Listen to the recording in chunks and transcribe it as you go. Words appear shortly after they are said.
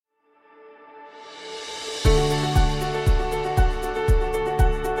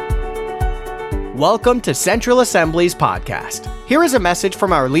Welcome to Central Assembly's podcast. Here is a message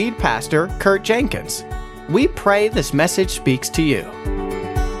from our lead pastor, Kurt Jenkins. We pray this message speaks to you.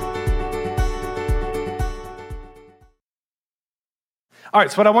 All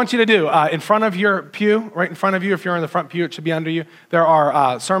right, so what I want you to do, in front of your pew, right in front of you, if you're in the front pew, it should be under you, there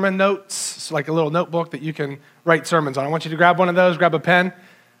are sermon notes, like a little notebook that you can write sermons on. I want you to grab one of those, grab a pen.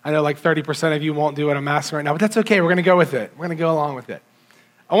 I know like 30% of you won't do what I'm asking right now, but that's okay. We're going to go with it. We're going to go along with it.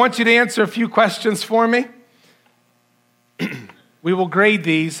 I want you to answer a few questions for me. We will grade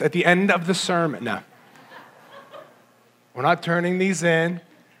these at the end of the sermon. No, we're not turning these in.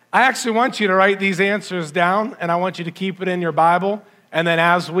 I actually want you to write these answers down, and I want you to keep it in your Bible. And then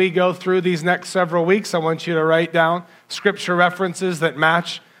as we go through these next several weeks, I want you to write down scripture references that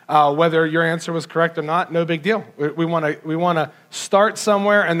match whether your answer was correct or not. No big deal. We want to start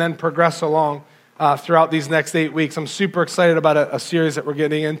somewhere and then progress along throughout these next 8 weeks. I'm super excited about a series that we're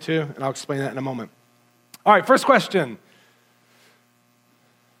getting into, and I'll explain that in a moment. All right, first question.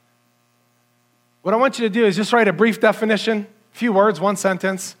 What I want you to do is just write a brief definition, a few words, one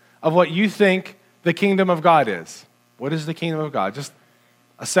sentence, of what you think the kingdom of God is. What is the kingdom of God? Just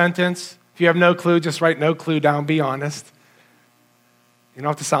a sentence. If you have no clue, just write no clue down. Be honest. You don't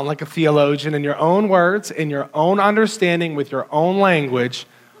have to sound like a theologian. In your own words, in your own understanding, with your own language,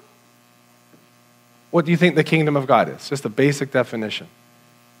 what do you think the kingdom of God is? Just a basic definition.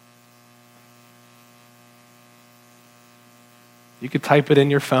 You could type it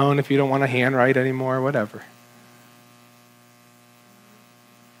in your phone if you don't want to handwrite anymore, whatever.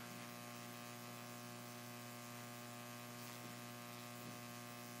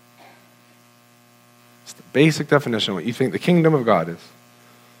 Basic definition of what you think the kingdom of God is.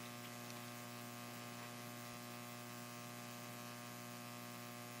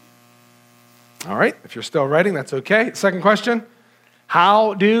 All right, if you're still writing, that's okay. Second question,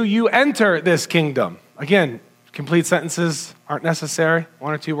 how do you enter this kingdom? Again, complete sentences aren't necessary.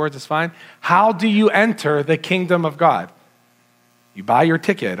 1 or 2 words is fine. How do you enter the kingdom of God? You buy your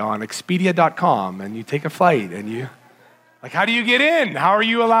ticket on Expedia.com and you take a flight and you, how do you get in? How are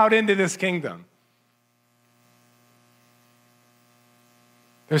you allowed into this kingdom?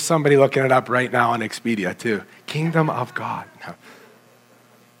 There's somebody looking it up right now on Expedia too. Kingdom of God. No.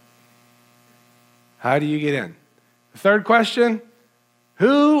 How do you get in? The third question,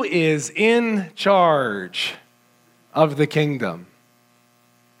 who is in charge of the kingdom?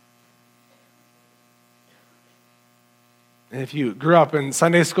 And if you grew up in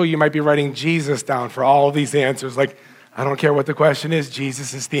Sunday school, you might be writing Jesus down for all of these answers. I don't care what the question is,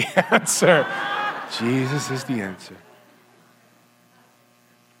 Jesus is the answer. Jesus is the answer.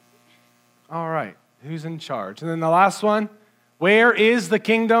 All right, who's in charge? And then the last one, where is the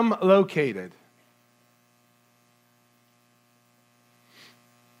kingdom located?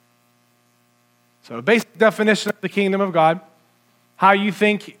 So a basic definition of the kingdom of God, how you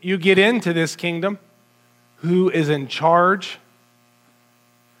think you get into this kingdom, who is in charge,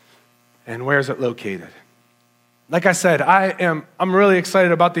 and where is it located? Like I said, I'm really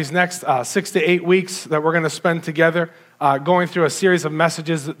excited about these next 6 to 8 weeks that we're going to spend together going through a series of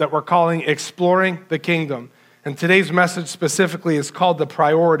messages that we're calling Exploring the Kingdom. And today's message specifically is called The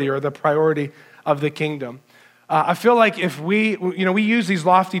Priority, or the priority of the kingdom. I feel like if we use these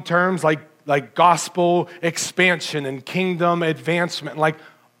lofty terms like gospel expansion and kingdom advancement, like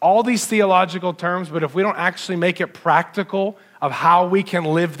all these theological terms, but if we don't actually make it practical of how we can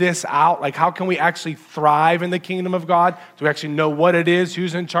live this out, like how can we actually thrive in the kingdom of God, do we actually know what it is,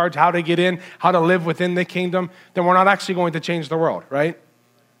 who's in charge, how to get in, how to live within the kingdom, then we're not actually going to change the world, right?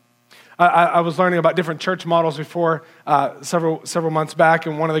 I was learning about different church models before several months back,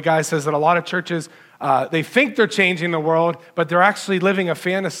 and one of the guys says that a lot of churches, they think they're changing the world, but they're actually living a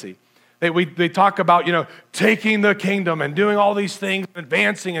fantasy. They talk about, taking the kingdom and doing all these things,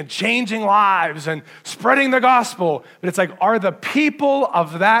 advancing and changing lives and spreading the gospel. But it's like, are the people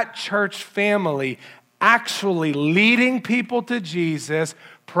of that church family actually leading people to Jesus,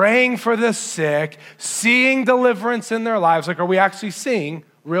 praying for the sick, seeing deliverance in their lives? Are we actually seeing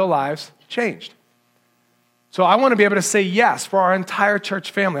real lives changed? So I want to be able to say yes for our entire church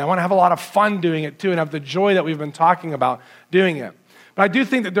family. I want to have a lot of fun doing it too and have the joy that we've been talking about doing it. But I do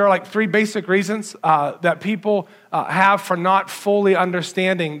think that there are 3 basic reasons that people have for not fully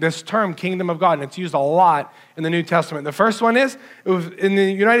understanding this term, kingdom of God, and it's used a lot in the New Testament. The first one is, in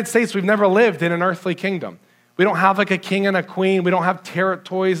the United States, we've never lived in an earthly kingdom. We don't have a king and a queen. We don't have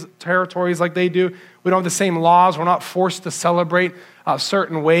territories like they do. We don't have the same laws. We're not forced to celebrate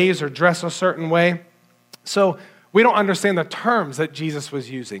certain ways or dress a certain way. So we don't understand the terms that Jesus was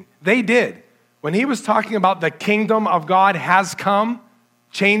using. They did. When he was talking about the kingdom of God has come,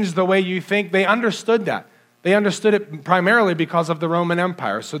 change the way you think. They understood that. They understood it primarily because of the Roman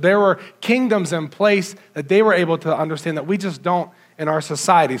Empire. So there were kingdoms in place that they were able to understand that we just don't in our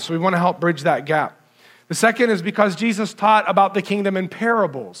society. So we want to help bridge that gap. The second is because Jesus taught about the kingdom in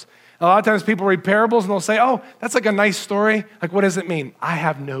parables. A lot of times people read parables and they'll say, oh, that's like a nice story. Like, what does it mean? I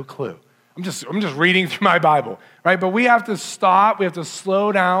have no clue. I'm just reading through my Bible, right? But we have to stop, we have to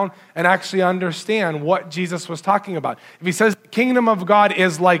slow down and actually understand what Jesus was talking about. If he says the kingdom of God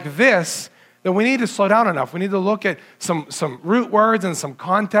is like this, then we need to slow down enough. We need to look at some root words and some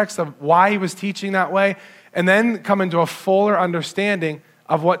context of why he was teaching that way, and then come into a fuller understanding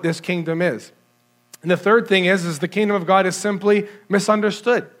of what this kingdom is. And the third thing is the kingdom of God is simply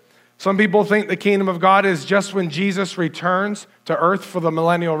misunderstood. Some people think the kingdom of God is just when Jesus returns to earth for the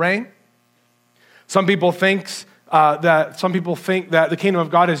millennial reign. Some people think that the kingdom of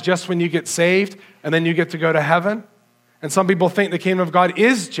God is just when you get saved and then you get to go to heaven. And some people think the kingdom of God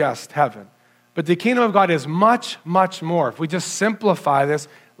is just heaven. But the kingdom of God is much, much more. If we just simplify this,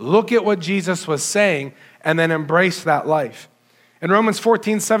 look at what Jesus was saying, and then embrace that life. In Romans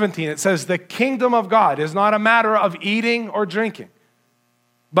 14:17, it says, the kingdom of God is not a matter of eating or drinking,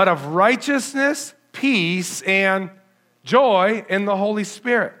 but of righteousness, peace, and joy in the Holy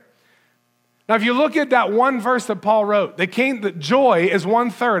Spirit. Now, if you look at that one verse that Paul wrote, the joy is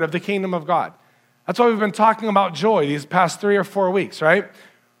 1/3 of the kingdom of God. That's why we've been talking about joy these past 3 or 4 weeks, right?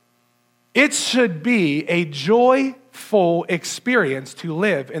 It should be a joyful experience to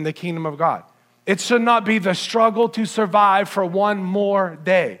live in the kingdom of God. It should not be the struggle to survive for one more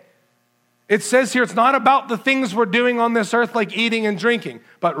day. It says here, it's not about the things we're doing on this earth like eating and drinking,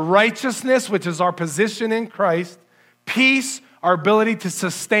 but righteousness, which is our position in Christ, peace, our ability to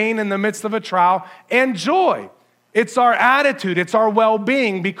sustain in the midst of a trial, and joy. It's our attitude, it's our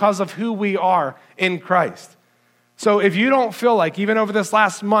well-being because of who we are in Christ. So if you don't feel like, even over this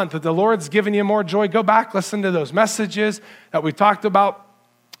last month, that the Lord's given you more joy, go back, listen to those messages that we talked about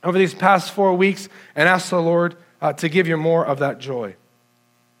over these past 4 weeks, and ask the Lord to give you more of that joy.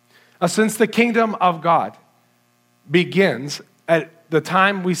 Since the kingdom of God begins at the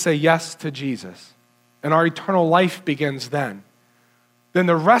time we say yes to Jesus, and our eternal life begins then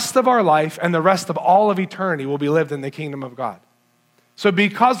the rest of our life and the rest of all of eternity will be lived in the kingdom of God. So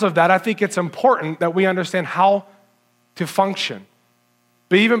because of that, I think it's important that we understand how to function.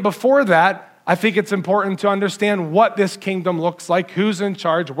 But even before that, I think it's important to understand what this kingdom looks like, who's in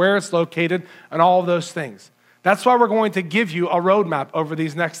charge, where it's located, and all of those things. That's why we're going to give you a roadmap over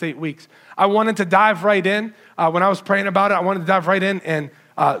these next 8 weeks. I wanted to dive right in. When I was praying about it, I wanted to dive right in and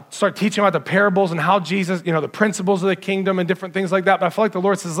start teaching about the parables and how Jesus, the principles of the kingdom and different things like that. But I feel like the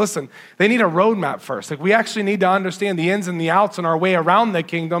Lord says, listen, they need a roadmap first. Like, we actually need to understand the ins and the outs and our way around the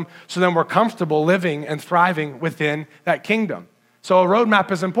kingdom, so then we're comfortable living and thriving within that kingdom. So a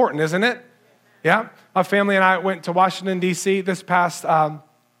roadmap is important, isn't it? Yeah. My family and I went to Washington, D.C. this past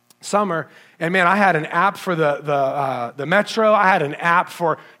summer, and man, I had an app for the metro. I had an app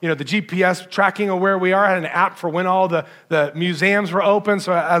for the GPS tracking of where we are. I had an app for when all the museums were open.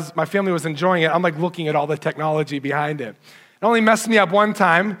 So as my family was enjoying it, I'm like looking at all the technology behind it. It only messed me up one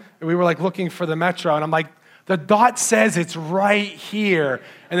time. We were like looking for the metro, and I'm like, the dot says it's right here.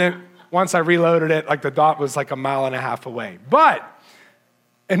 And then once I reloaded it, like the dot was like 1.5 miles away. But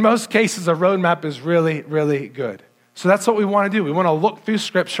in most cases, a roadmap is really, really good. So that's what we want to do. We want to look through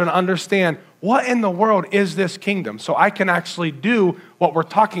Scripture and understand what in the world is this kingdom, so I can actually do what we're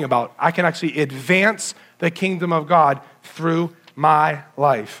talking about. I can actually advance the kingdom of God through my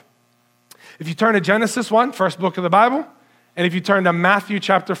life. If you turn to Genesis 1, first book of the Bible, and if you turn to Matthew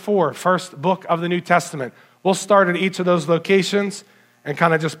chapter 4, first book of the New Testament, we'll start at each of those locations and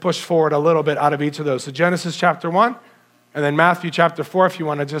kind of just push forward a little bit out of each of those. So Genesis chapter 1, and then Matthew chapter 4, if you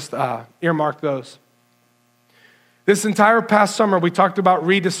want to just earmark those. This entire past summer, we talked about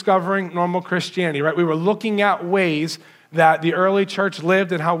rediscovering normal Christianity, right? We were looking at ways that the early church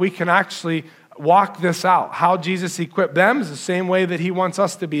lived and how we can actually walk this out. How Jesus equipped them is the same way that he wants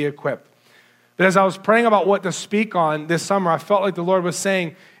us to be equipped. But as I was praying about what to speak on this summer, I felt like the Lord was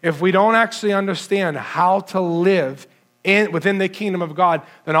saying, if we don't actually understand how to live within the kingdom of God,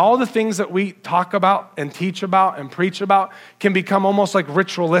 then all the things that we talk about and teach about and preach about can become almost like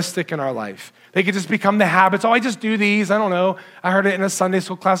ritualistic in our life. They could just become the habits. Oh, I just do these. I don't know. I heard it in a Sunday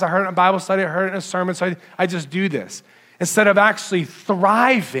school class. I heard it in a Bible study. I heard it in a sermon. So I just do this. Instead of actually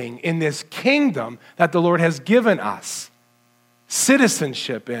thriving in this kingdom that the Lord has given us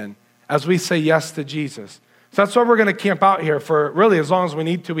citizenship in as we say yes to Jesus. So that's why we're going to camp out here for really as long as we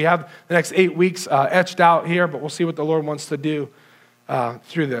need to. We have the next 8 weeks etched out here, but we'll see what the Lord wants to do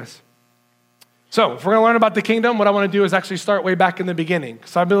through this. So if we're going to learn about the kingdom, what I want to do is actually start way back in the beginning,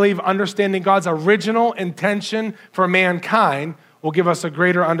 because I believe understanding God's original intention for mankind will give us a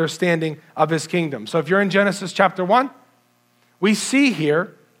greater understanding of his kingdom. So if you're in Genesis chapter 1, we see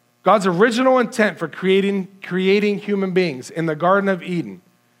here God's original intent for creating human beings in the Garden of Eden,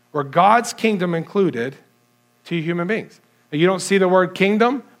 where God's kingdom included 2 human beings. Now, you don't see the word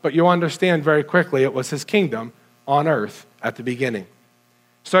kingdom, but you'll understand very quickly it was his kingdom on earth at the beginning.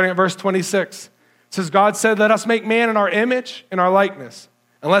 Starting at verse 26, it says, God said, let us make man in our image and our likeness,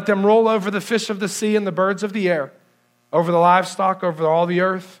 and let them roll over the fish of the sea and the birds of the air, over the livestock, over all the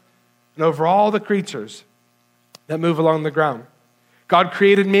earth, and over all the creatures that move along the ground. God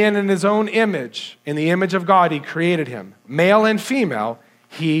created man in his own image. In the image of God, he created him. Male and female,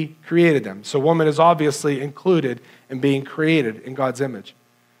 he created them. So woman is obviously included in being created in God's image.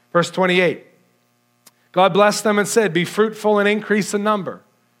 Verse 28, God blessed them and said, be fruitful and increase in number.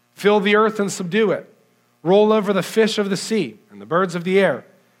 Fill the earth and subdue it. Roll over the fish of the sea and the birds of the air,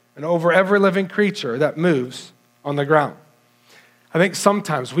 and over every living creature that moves on the ground. I think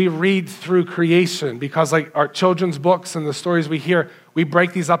sometimes we read through creation because like our children's books and the stories we hear, we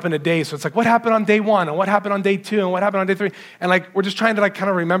break these up into days. So it's like, what happened on day 1 and what happened on day 2 and what happened on day 3? And like, we're just trying to like kind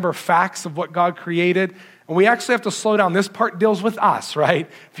of remember facts of what God created. And we actually have to slow down. This part deals with us, right?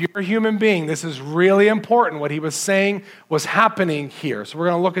 If you're a human being, this is really important. What he was saying was happening here. So we're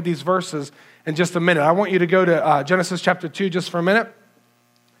going to look at these verses in just a minute. I want you to go to Genesis chapter 2 just for a minute.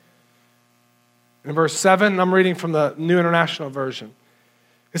 In verse 7, I'm reading from the New International Version.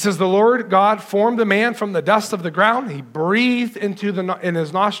 It says, the Lord God formed the man from the dust of the ground. He breathed in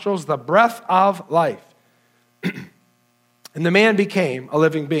his nostrils the breath of life. And the man became a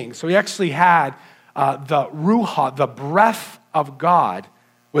living being. So he actually had the ruha, the breath of God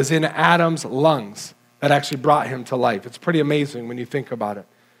was in Adam's lungs that actually brought him to life. It's pretty amazing when you think about it.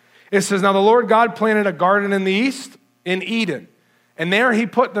 It says, now the Lord God planted a garden in the east in Eden, and there he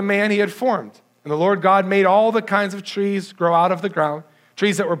put the man he had formed. And the Lord God made all the kinds of trees grow out of the ground,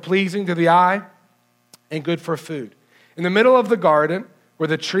 trees that were pleasing to the eye and good for food. In the middle of the garden were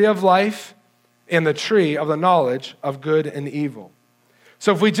the tree of life and the tree of the knowledge of good and evil.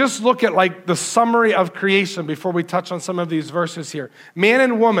 So if we just look at like the summary of creation before we touch on some of these verses here, man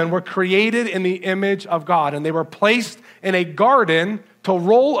and woman were created in the image of God, and they were placed in a garden to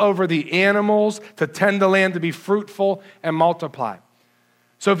roll over the animals, to tend the land, to be fruitful and multiply.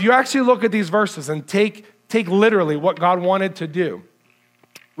 So if you actually look at these verses and take literally what God wanted to do,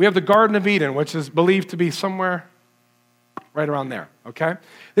 we have the Garden of Eden, which is believed to be somewhere right around there, okay?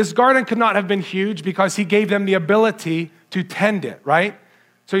 This garden could not have been huge because he gave them the ability to tend it, right?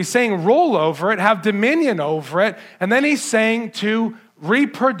 So he's saying roll over it, have dominion over it, and then he's saying to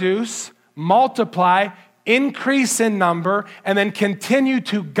reproduce, multiply, increase in number, and then continue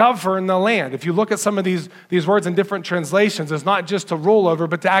to govern the land. If you look at some of these words in different translations, it's not just to rule over,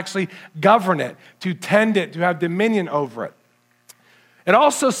 but to actually govern it, to tend it, to have dominion over it. It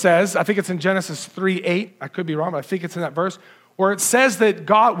also says, I think it's in Genesis 3:8, I could be wrong, but I think it's in that verse, where it says that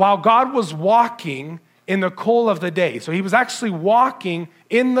God, while God was walking in the cool of the day, so he was actually walking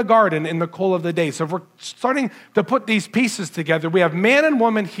in the garden in the cool of the day. So if we're starting to put these pieces together, we have man and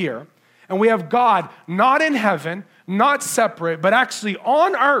woman here, and we have God not in heaven, not separate, but actually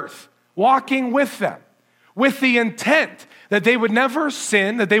on earth, walking with them, with the intent that they would never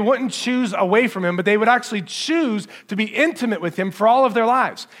sin, that they wouldn't choose away from him, but they would actually choose to be intimate with him for all of their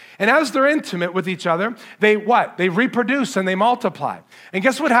lives. And as they're intimate with each other, they what? They reproduce and they multiply. And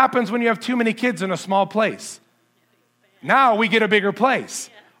guess what happens when you have too many kids in a small place? Now we get a bigger place.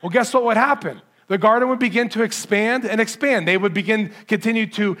 Well, guess what would happen? The garden would begin to expand and expand. They would continue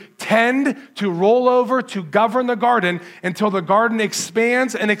to tend, to roll over, to govern the garden until the garden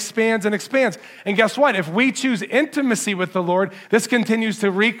expands and expands and expands. And guess what? If we choose intimacy with the Lord, this continues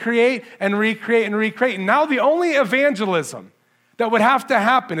to recreate and recreate and recreate. And now the only evangelism that would have to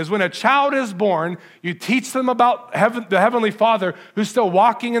happen is when a child is born, you teach them about the Heavenly Father who's still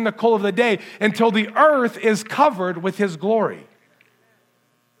walking in the cool of the day until the earth is covered with his glory.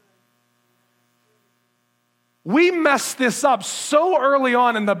 We mess this up so early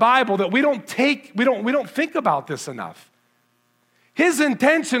on in the Bible that we don't think about this enough. His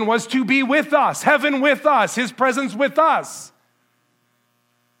intention was to be with us, heaven with us, his presence with us.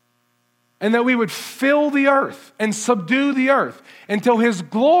 And that we would fill the earth and subdue the earth until his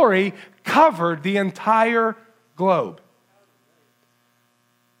glory covered the entire globe.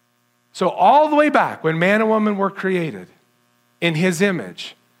 So all the way back when man and woman were created in his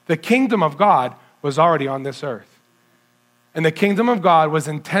image, the kingdom of God was already on this earth. And the kingdom of God was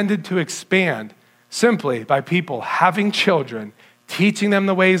intended to expand simply by people having children, teaching them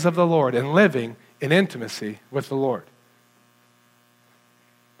the ways of the Lord, and living in intimacy with the Lord.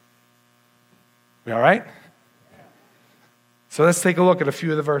 We all right? So let's take a look at a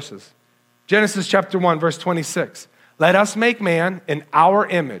few of the verses. Genesis chapter 1, verse 26. Let us make man in our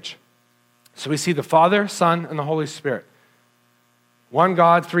image. So we see the Father, Son, and the Holy Spirit. One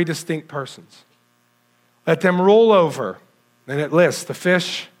God, three distinct persons. Let them rule over, and it lists the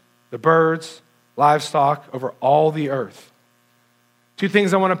fish, the birds, livestock, over all the earth. Two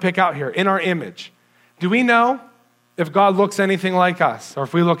things I want to pick out here. In our image, do we know if God looks anything like us, or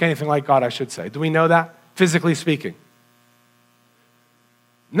if we look anything like God, I should say? Do we know that, physically speaking?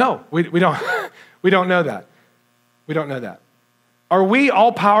 No, we don't. We don't know that. We don't know that. Are we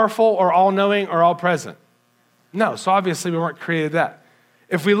all powerful or all knowing or all present? No, so obviously we weren't created that.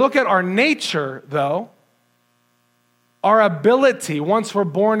 If we look at our nature, though, our ability, once we're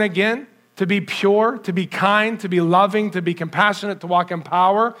born again, to be pure, to be kind, to be loving, to be compassionate, to walk in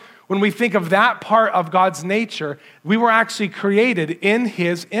power, when we think of that part of God's nature, we were actually created in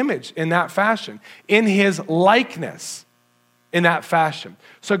His image in that fashion, in His likeness in that fashion.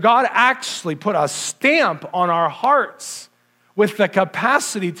 So God actually put a stamp on our hearts with the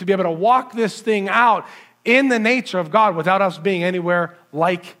capacity to be able to walk this thing out in the nature of God without us being anywhere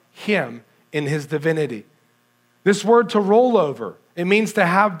like Him in His divinity. This word to roll over, it means to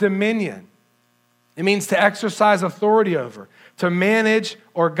have dominion. It means to exercise authority over, to manage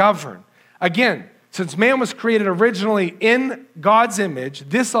or govern. Again, since man was created originally in God's image,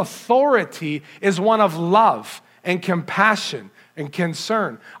 this authority is one of love and compassion and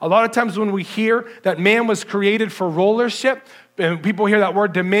concern. A lot of times when we hear that man was created for rulership, and people hear that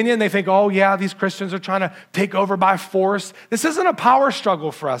word dominion, they think, oh yeah, these Christians are trying to take over by force. This isn't a power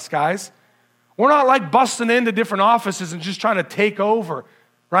struggle for us, guys. We're not like busting into different offices and just trying to take over,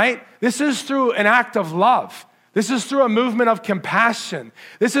 right? This is through an act of love. This is through a movement of compassion.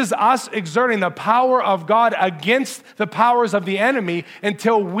 This is us exerting the power of God against the powers of the enemy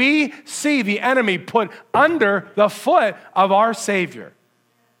until we see the enemy put under the foot of our Savior.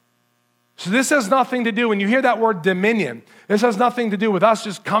 So this has nothing to do, when you hear that word dominion, this has nothing to do with us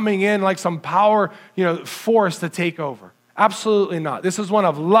just coming in like some power, force to take over. Absolutely not. This is one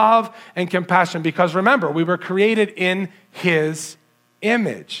of love and compassion because remember, we were created in His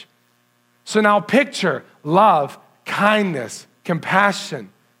image. So now picture love, kindness, compassion,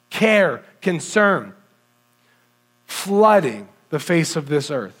 care, concern, flooding the face of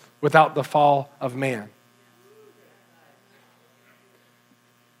this earth without the fall of man.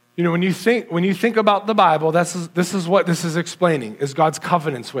 When you think about the Bible, this is what this is explaining, is God's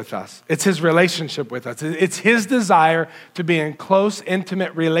covenants with us. It's His relationship with us. It's His desire to be in close,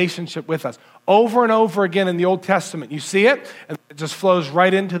 intimate relationship with us. Over and over again in the Old Testament, you see it, and it just flows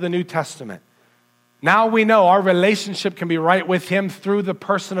right into the New Testament. Now we know our relationship can be right with Him through the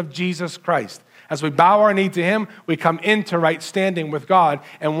person of Jesus Christ. As we bow our knee to Him, we come into right standing with God,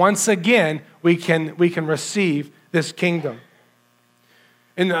 and once again, we can receive this kingdom.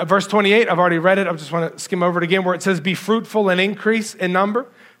 In verse 28, I've already read it. I just want to skim over it again, where it says, be fruitful and increase in number,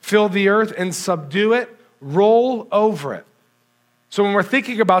 fill the earth and subdue it, roll over it. So when we're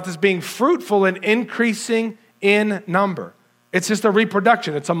thinking about this being fruitful and increasing in number, it's just a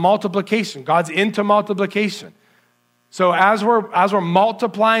reproduction. It's a multiplication. God's into multiplication. So as we're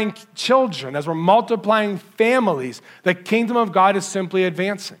multiplying children, as we're multiplying families, the kingdom of God is simply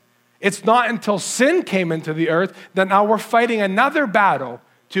advancing. It's not until sin came into the earth that now we're fighting another battle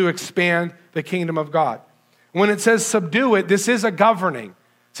to expand the kingdom of God. When it says subdue it, this is a governing.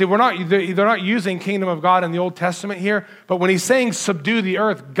 See, they're not using kingdom of God in the Old Testament here, but when He's saying subdue the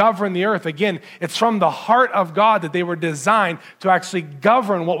earth, govern the earth, again, it's from the heart of God that they were designed to actually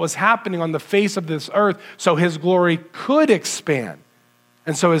govern what was happening on the face of this earth so His glory could expand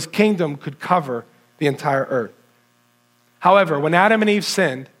and so His kingdom could cover the entire earth. However, when Adam and Eve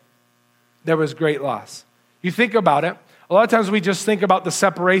sinned, there was great loss. You think about it, a lot of times we just think about the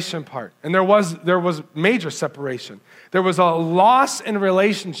separation part, and there was major separation. There was a loss in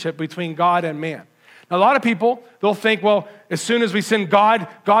relationship between God and man. Now, a lot of people, they'll think, well, as soon as we sin, God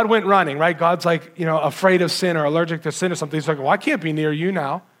went running, right? God's like, afraid of sin or allergic to sin or something. He's like, well, I can't be near you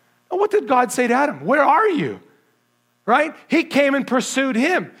now. Well, what did God say to Adam? Where are you? Right? He came and pursued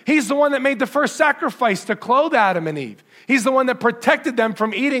him. He's the one that made the first sacrifice to clothe Adam and Eve. He's the one that protected them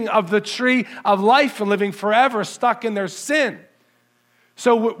from eating of the tree of life and living forever stuck in their sin.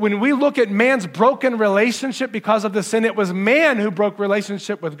 So when we look at man's broken relationship because of the sin, it was man who broke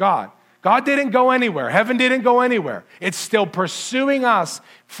relationship with God. God didn't go anywhere. Heaven didn't go anywhere. It's still pursuing us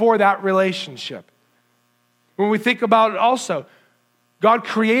for that relationship. When we think about it also, God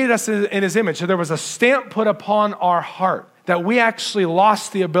created us in His image. So there was a stamp put upon our heart. that we actually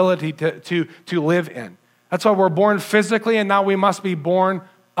lost the ability to live in. That's why we're born physically, and now we must be born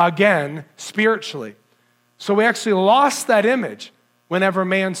again spiritually. So we actually lost that image whenever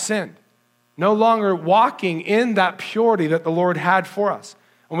man sinned, no longer walking in that purity that the Lord had for us.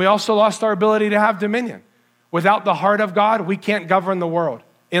 And we also lost our ability to have dominion. Without the heart of God, we can't govern the world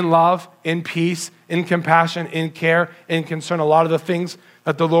in love, in peace, in compassion, in care, in concern, a lot of the things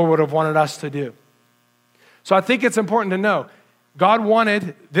that the Lord would have wanted us to do. So I think it's important to know, God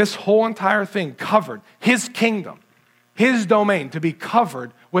wanted this whole entire thing covered, his kingdom, his domain, to be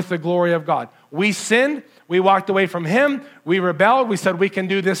covered with the glory of God. We sinned, we walked away from him, we rebelled, we said we can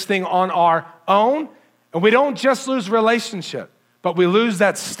do this thing on our own, and we don't just lose relationship, but we lose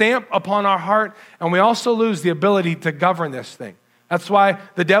that stamp upon our heart, and we also lose the ability to govern this thing. That's why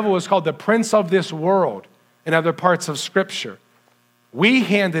the devil is called the prince of this world in other parts of Scripture. We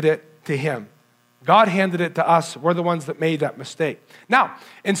handed it to him. God handed it to us. We're the ones that made that mistake. Now,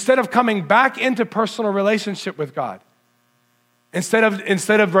 instead of coming back into personal relationship with God, instead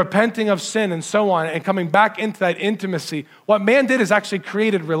of repenting of sin and so on and coming back into that intimacy, what man did is actually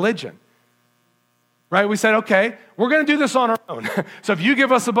created religion. Right? We said, okay, we're going to do this on our own. So if you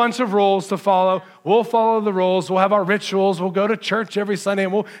give us a bunch of rules to follow, we'll follow the rules. We'll have our rituals. We'll go to church every Sunday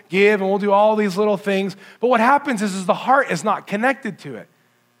and we'll give and we'll do all these little things. But what happens is the heart is not connected to it.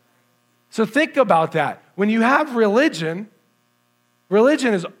 So think about that. When you have religion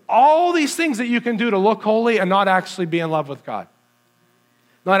is all these things that you can do to look holy and not actually be in love with God.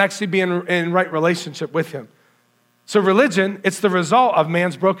 Not actually be in right relationship with him. So religion, it's the result of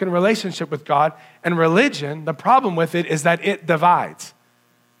man's broken relationship with God. And religion, the problem with it is that it divides.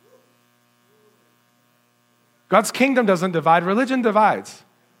 God's kingdom doesn't divide, religion divides.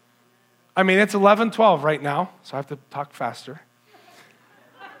 I mean, it's 11:12 right now, so I have to talk faster.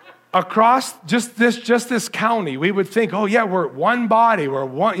 Across just this county, we would think, oh yeah, we're one body, we're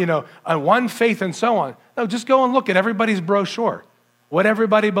one faith and so on. No, just go and look at everybody's brochure, what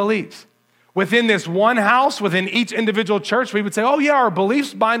everybody believes. Within this one house, within each individual church, we would say, oh yeah, our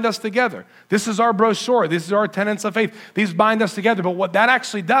beliefs bind us together. This is our brochure. This is our tenets of faith. These bind us together. But what that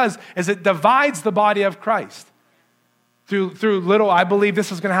actually does is it divides the body of Christ. Through little, I believe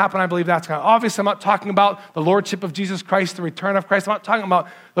this is going to happen, I believe that's going to happen. Obviously, I'm not talking about the lordship of Jesus Christ, the return of Christ. I'm not talking about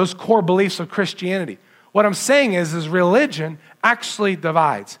those core beliefs of Christianity. What I'm saying is religion actually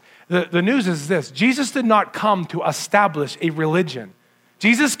divides. The news is this: Jesus did not come to establish a religion.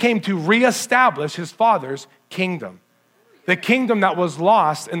 Jesus came to reestablish his Father's kingdom, the kingdom that was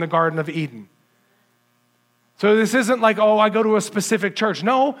lost in the Garden of Eden. So this isn't like, oh, I go to a specific church.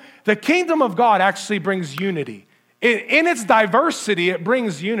 No, the kingdom of God actually brings unity. In its diversity, it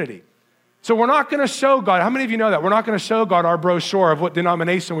brings unity. So we're not going to show God, how many of you know that? We're not going to show God our brochure of what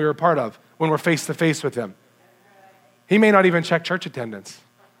denomination we were part of when we're face to face with him. He may not even check church attendance.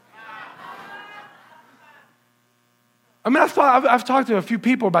 I mean, I've talked to a few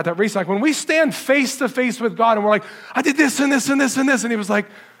people about that recently. Like when we stand face to face with God and we're like, I did this and this and this and this. And he was like,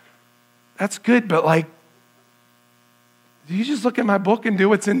 that's good, but like, do you just look at my book and do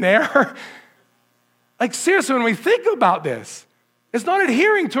what's in there? Like seriously, when we think about this, it's not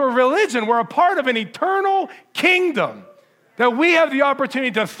adhering to a religion. We're a part of an eternal kingdom that we have the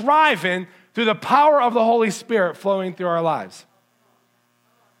opportunity to thrive in through the power of the Holy Spirit flowing through our lives.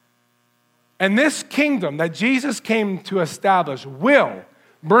 And this kingdom that Jesus came to establish will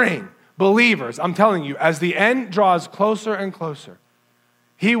bring believers, I'm telling you, as the end draws closer and closer,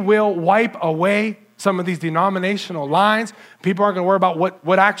 he will wipe away some of these denominational lines. People aren't going to worry about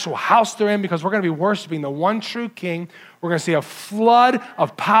what actual house they're in because we're going to be worshiping the one true King. We're going to see a flood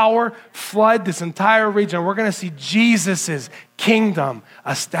of power flood this entire region. We're going to see Jesus' kingdom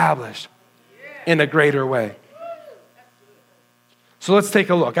established in a greater way. So let's take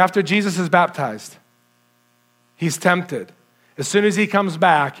a look. After Jesus is baptized, he's tempted. As soon as he comes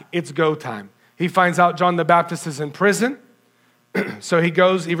back, it's go time. He finds out John the Baptist is in prison. So he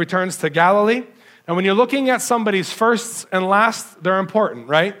returns to Galilee. And when you're looking at somebody's firsts and lasts, they're important,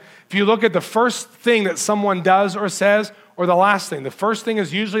 right? If you look at the first thing that someone does or says, or the last thing, the first thing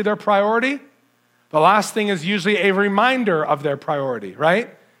is usually their priority. The last thing is usually a reminder of their priority, right?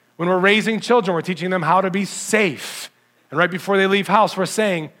 When we're raising children, we're teaching them how to be safe. And right before they leave house, we're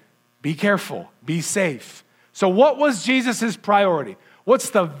saying, be careful, be safe. So what was Jesus' priority? What's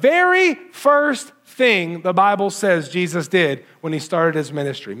the very first thing the Bible says Jesus did when he started his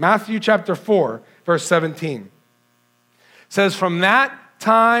ministry? Matthew chapter 4, verse 17. Says, from that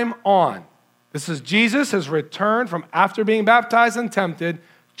time on, this is Jesus has returned from after being baptized and tempted.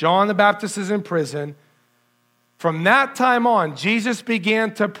 John the Baptist is in prison. From that time on, Jesus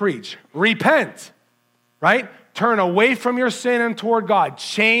began to preach, repent, right? turn away from your sin and toward God.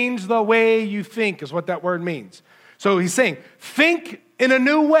 Change the way you think is what that word means. So he's saying, think in a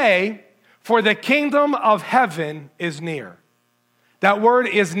new way, for the kingdom of heaven is near. That word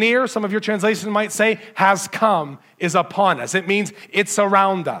is near, some of your translations might say, has come, is upon us. It means it's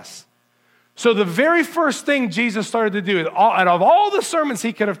around us. So the very first thing Jesus started to do, out of all the sermons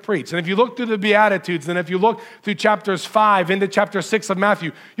he could have preached, and if you look through the Beatitudes, and if you look through chapters 5 into chapter 6 of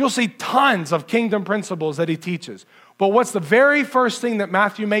Matthew, you'll see tons of kingdom principles that he teaches. But what's the very first thing that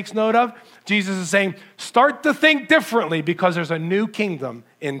Matthew makes note of? Jesus is saying, start to think differently because there's a new kingdom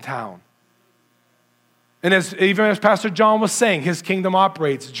in town. And even as Pastor John was saying, his kingdom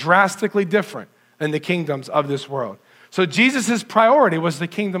operates drastically different than the kingdoms of this world. So Jesus' priority was the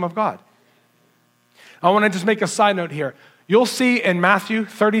kingdom of God. I want to just make a side note here. You'll see in Matthew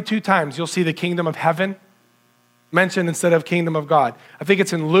 32 times, you'll see the kingdom of heaven mentioned instead of kingdom of God. I think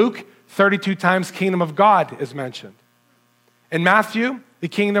it's in Luke, 32 times kingdom of God is mentioned. In Matthew, the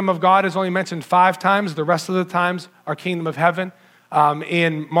kingdom of God is only mentioned 5 times. The rest of the times are kingdom of heaven.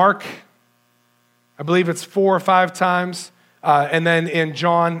 In Mark, I believe it's 4 or 5 times. And then in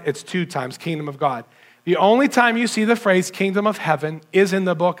John, it's 2 times, kingdom of God. The only time you see the phrase kingdom of heaven is in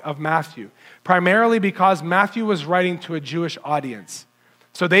the book of Matthew, primarily because Matthew was writing to a Jewish audience.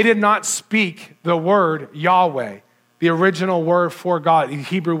 So they did not speak the word Yahweh, the original word for God, the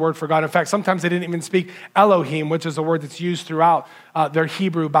Hebrew word for God. In fact, sometimes they didn't even speak Elohim, which is a word that's used throughout their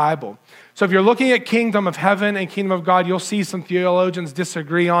Hebrew Bible. So if you're looking at kingdom of heaven and kingdom of God, you'll see some theologians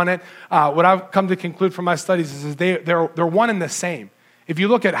disagree on it. What I've come to conclude from my studies is they're one and the same. If you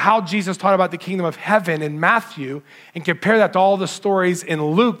look at how Jesus taught about the kingdom of heaven in Matthew and compare that to all the stories in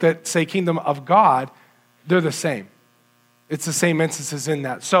Luke that say kingdom of God, they're the same. It's the same instances in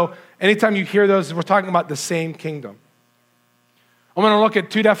that. So anytime you hear those, we're talking about the same kingdom. I'm going to look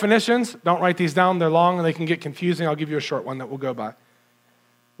at 2 definitions. Don't write these down. They're long and they can get confusing. I'll give you a short one that we'll go by.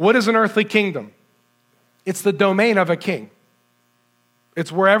 What is an earthly kingdom? It's the domain of a king.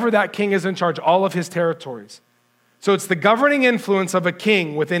 It's wherever that king is in charge, all of his territories. So it's the governing influence of a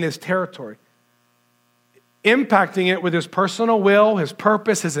king within his territory, impacting it with his personal will, his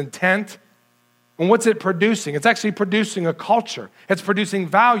purpose, his intent. And what's it producing? It's actually producing a culture. It's producing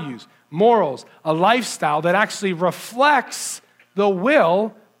values, morals, a lifestyle that actually reflects the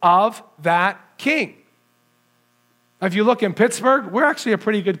will of that king. Now, if you look in Pittsburgh, we're actually a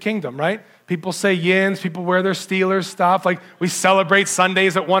pretty good kingdom, right? People say yins, people wear their Steelers stuff. Like we celebrate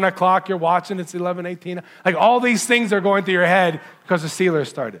Sundays at 1 o'clock. You're watching, it's 11:18. Like all these things are going through your head because the Steelers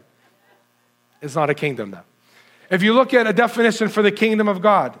started. It's not a kingdom though. If you look at a definition for the kingdom of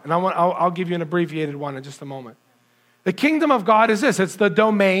God, and I'll give you an abbreviated one in just a moment. The kingdom of God is this, it's the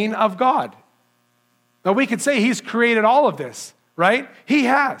domain of God. Now we could say he's created all of this, right? He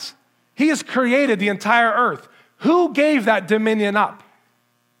has. He has created the entire earth. Who gave that dominion up?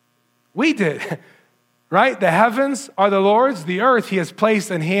 We did, right? The heavens are the Lord's, the earth he has placed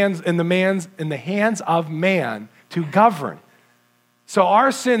in the hands of man to govern. So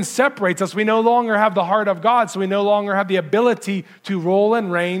our sin separates us. We no longer have the heart of God, so we no longer have the ability to rule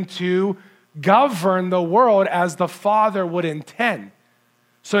and reign, to govern the world as the Father would intend.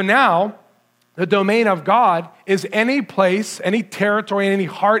 So now, the domain of God is any place, any territory, any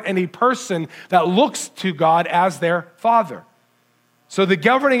heart, any person that looks to God as their Father. So the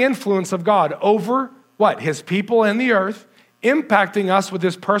governing influence of God over what? His people and the earth, impacting us with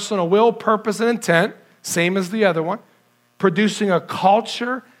his personal will, purpose, and intent, same as the other one, producing a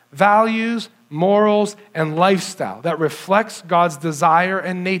culture, values, morals, and lifestyle that reflects God's desire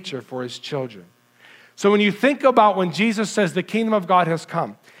and nature for his children. So when you think about when Jesus says the kingdom of God has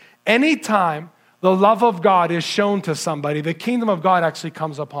come, anytime the love of God is shown to somebody, the kingdom of God actually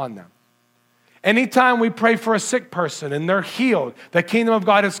comes upon them. Anytime we pray for a sick person and they're healed, the kingdom of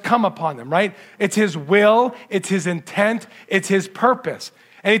God has come upon them, right? It's his will, it's his intent, it's his purpose.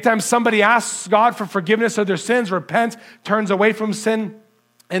 Anytime somebody asks God for forgiveness of their sins, repents, turns away from sin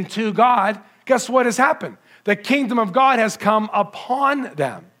and to God, guess what has happened? The kingdom of God has come upon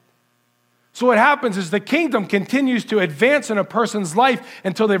them. So what happens is the kingdom continues to advance in a person's life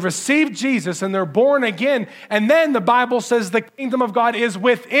until they've received Jesus and they're born again. And then the Bible says the kingdom of God is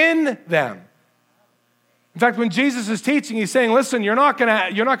within them. In fact, when Jesus is teaching, he's saying, listen, you're not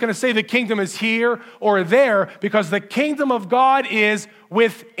gonna say the kingdom is here or there because the kingdom of God is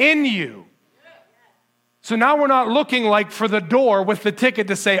within you. So now we're not looking like for the door with the ticket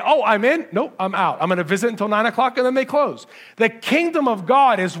to say, oh, I'm in. Nope, I'm out. I'm going to visit until 9 o'clock and then they close. The kingdom of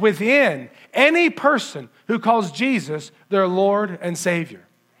God is within any person who calls Jesus their Lord and Savior.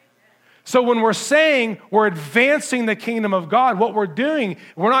 So when we're saying we're advancing the kingdom of God, what we're doing,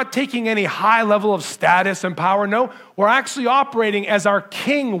 we're not taking any high level of status and power. No, we're actually operating as our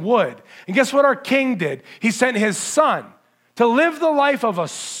king would. And guess what our king did? He sent his son to live the life of a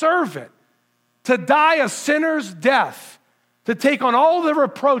servant, to die a sinner's death, to take on all the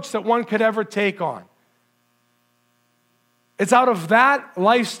reproach that one could ever take on. It's out of that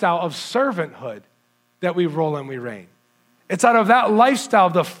lifestyle of servanthood that we rule and we reign. It's out of that lifestyle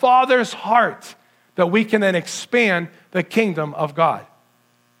of the Father's heart that we can then expand the kingdom of God.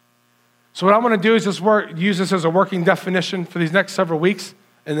 So what I want to do is just use this as a working definition for these next several weeks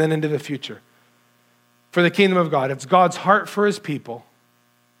and then into the future. For the kingdom of God, it's God's heart for his people,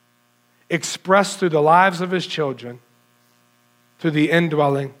 expressed through the lives of his children, through the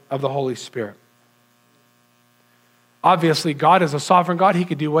indwelling of the Holy Spirit. Obviously, God is a sovereign God. He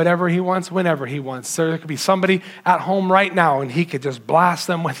could do whatever he wants, whenever he wants. So there could be somebody at home right now, and he could just blast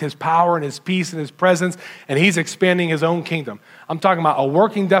them with his power and his peace and his presence, and he's expanding his own kingdom. I'm talking about a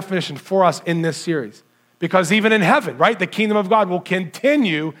working definition for us in this series. Because even in heaven, right, the kingdom of God will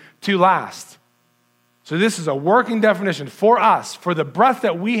continue to last. So this is a working definition for us, for the breath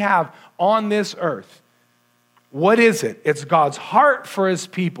that we have on this earth. What is it? It's God's heart for his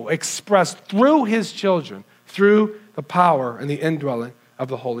people, expressed through his children, through the power and the indwelling of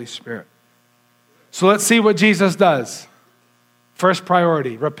the Holy Spirit. So let's see what Jesus does. First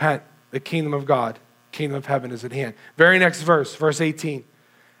priority, repent. The kingdom of God, kingdom of heaven is at hand. Very next verse, verse 18.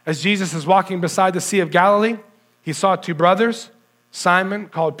 As Jesus is walking beside the Sea of Galilee, he saw two brothers, Simon,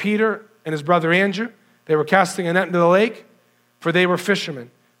 called Peter, and his brother Andrew. They were casting a net into the lake, for they were fishermen.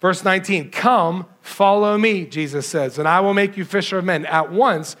 Verse 19, come, follow me, Jesus says, and I will make you fisher of men. At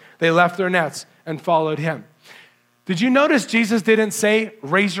once, they left their nets and followed him. Did you notice Jesus didn't say,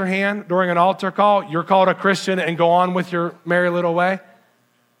 raise your hand during an altar call, you're called a Christian, and go on with your merry little way?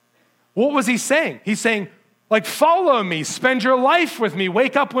 What was he saying? He's saying, like, follow me, spend your life with me,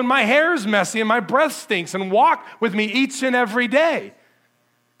 wake up when my hair's messy and my breath stinks, and walk with me each and every day.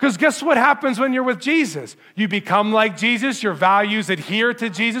 Because guess what happens when you're with Jesus? You become like Jesus, your values adhere to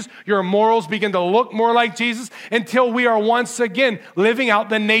Jesus, your morals begin to look more like Jesus, until we are once again living out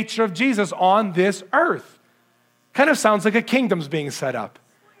the nature of Jesus on this earth. Kind of sounds like a kingdom's being set up.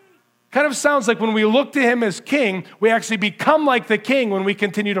 Kind of sounds like when we look to him as king, we actually become like the king when we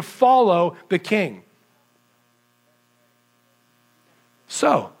continue to follow the king.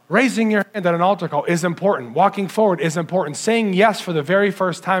 So, raising your hand at an altar call is important. Walking forward is important. Saying yes for the very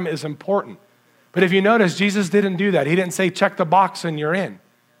first time is important. But if you notice, Jesus didn't do that. He didn't say, check the box and you're in.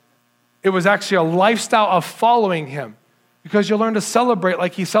 It was actually a lifestyle of following him. Because you'll learn to celebrate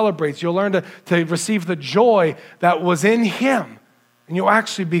like he celebrates. You'll learn to receive the joy that was in him. And you'll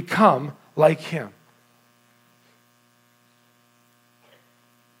actually become like him.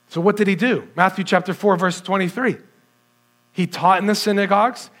 So what did he do? Matthew chapter 4, verse 23. He taught in the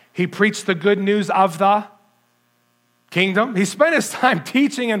synagogues. He preached the good news of the kingdom. He spent his time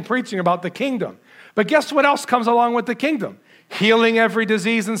teaching and preaching about the kingdom. But guess what else comes along with the kingdom? Healing every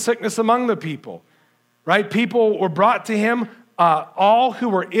disease and sickness among the people. Right? People were brought to him, all who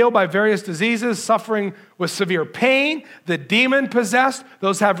were ill by various diseases, suffering with severe pain, the demon-possessed,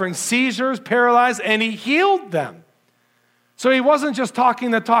 those having seizures, paralyzed, and he healed them. So he wasn't just talking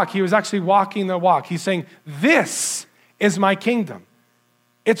the talk, he was actually walking the walk. He's saying, this is my kingdom.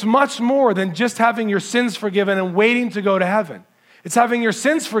 It's much more than just having your sins forgiven and waiting to go to heaven. It's having your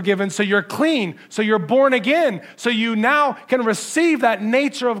sins forgiven so you're clean, so you're born again, so you now can receive that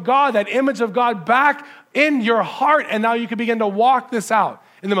nature of God, that image of God back in your heart, and now you can begin to walk this out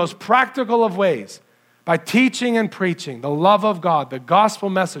in the most practical of ways by teaching and preaching the love of God, the gospel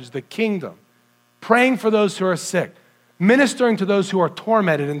message, the kingdom, praying for those who are sick, ministering to those who are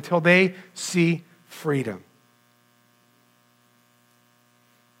tormented until they see freedom.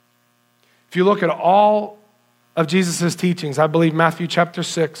 If you look at all of Jesus' teachings, I believe Matthew chapter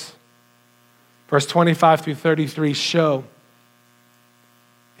 6, verse 25 through 33 show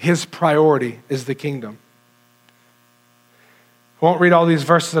his priority is the kingdom. I won't read all these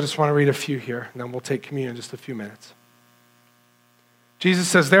verses, I just want to read a few here, and then we'll take communion in just a few minutes. Jesus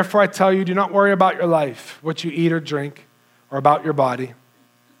says, therefore I tell you, do not worry about your life, what you eat or drink, or about your body,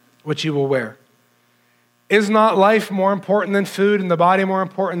 what you will wear. Is not life more important than food, and the body more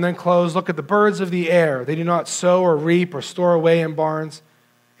important than clothes? Look at the birds of the air. They do not sow or reap or store away in barns,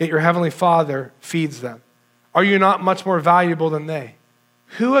 yet your heavenly Father feeds them. Are you not much more valuable than they?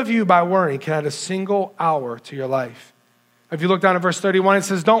 Who of you by worrying can add a single hour to your life? If you look down at verse 31, it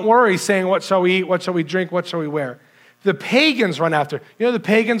says, don't worry, saying, what shall we eat, what shall we drink, what shall we wear? The pagans run after. You know, the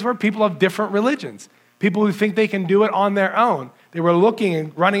pagans were people of different religions. people who think they can do it on their own. They were looking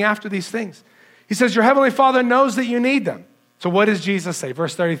and running after these things. He says, your heavenly Father knows that you need them. So what does Jesus say?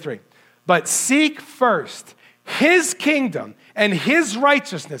 Verse 33. But seek first his kingdom and his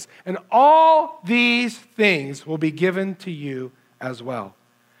righteousness, and all these things will be given to you as well.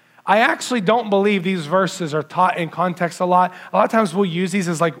 I actually don't believe these verses are taught in context a lot. A lot of times we'll use these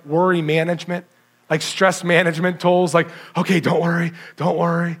as like worry management, like stress management tools, like, okay, don't worry, don't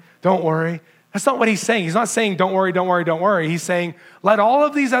worry, don't worry. That's not what he's saying. He's not saying don't worry, don't worry, don't worry. He's saying let all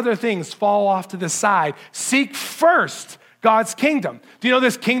of these other things fall off to the side. Seek first God's kingdom. Do you know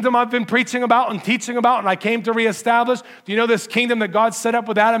this kingdom I've been preaching about and teaching about and I came to reestablish? Do you know this kingdom that God set up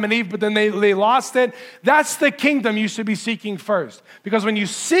with Adam and Eve, but then they lost it? That's the kingdom you should be seeking first. Because when you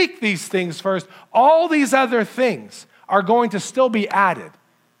seek these things first, all these other things are going to still be added.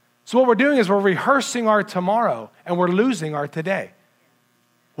 So what we're doing is we're rehearsing our tomorrow and we're losing our today.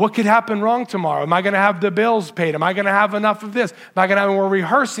 What could happen wrong tomorrow? Am I going to have the bills paid? Am I going to have enough of this? Am I going to have, and we're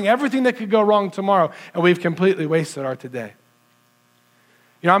rehearsing everything that could go wrong tomorrow, and we've completely wasted our today.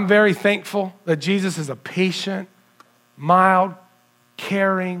 You know, I'm very thankful that Jesus is a patient, mild,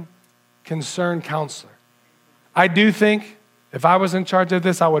 caring, concerned counselor. I do think if I was in charge of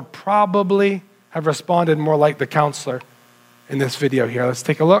this, I would probably have responded more like the counselor in this video here. Let's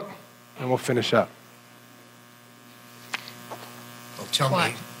take a look, and we'll finish up.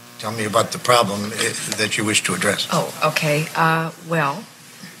 Well, tell me about the problem that you wish to address. Oh, okay. Well,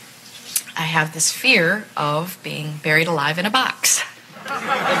 I have this fear of being buried alive in a box.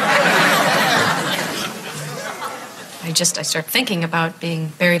 I start thinking about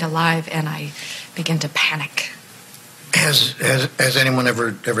being buried alive and I begin to panic. Has anyone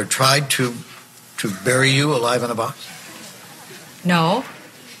ever tried to bury you alive in a box? No,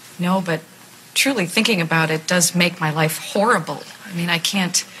 but truly thinking about it does make my life horrible. I mean, I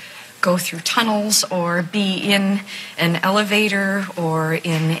can't go through tunnels or be in an elevator or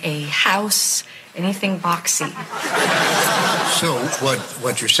in a house, anything boxy. So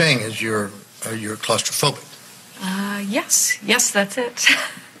what you're saying is you're claustrophobic. Yes, that's it.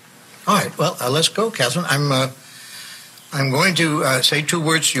 All right, well, let's go, Catherine. I'm going to say two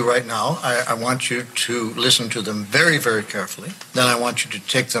words to you right now. I want you to listen to them very, very carefully. Then I want you to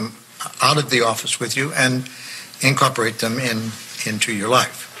take them out of the office with you and incorporate them into your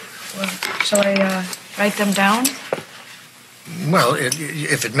life. Well, shall I write them down? Well,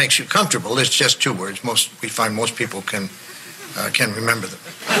 if it makes you comfortable, it's just two words. We find most people can remember them.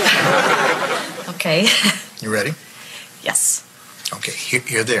 Okay. You ready? Yes. Okay,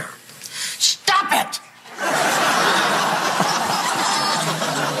 here they are. Stop it!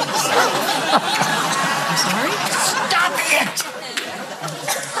 I'm sorry? Stop it!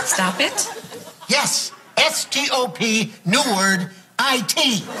 Stop it? Yes, S-T-O-P, new word,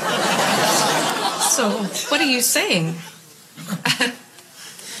 I-T. So, what are you saying?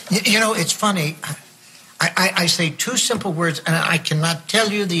 You know, it's funny. I say two simple words, and I cannot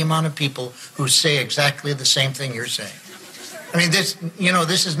tell you the amount of people who say exactly the same thing you're saying. I mean,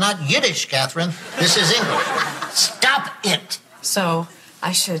 this is not Yiddish, Catherine. This is English. Stop it. So,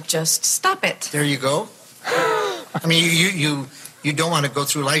 I should just stop it. There you go. I mean, you don't want to go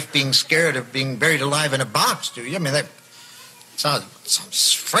through life being scared of being buried alive in a box, do you? I mean, that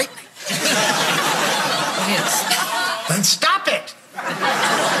sounds frightening. It is. Then stop it.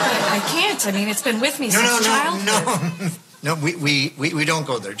 I can't. I mean, it's been with me since childhood. No, we don't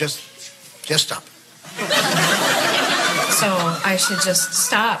go there. Just stop. So I should just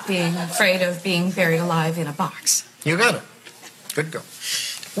stop being afraid of being buried alive in a box. You got it. Good girl.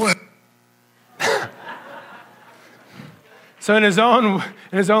 Well. So in his own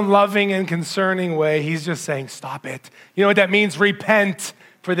loving and concerning way, he's just saying, stop it. You know what that means? Repent,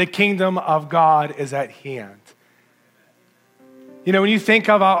 for the kingdom of God is at hand. You know, when you think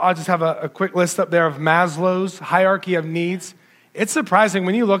of, I'll just have a quick list up there of Maslow's hierarchy of needs. It's surprising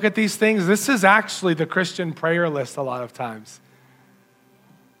when you look at these things, this is actually the Christian prayer list a lot of times.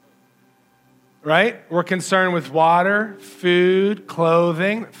 Right? We're concerned with water, food,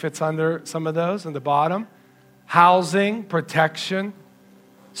 clothing, fits under some of those in the bottom. Housing, protection,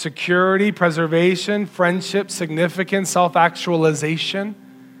 security, preservation, friendship, significance, self-actualization.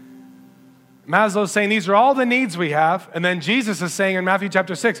 Maslow's saying these are all the needs we have. And then Jesus is saying in Matthew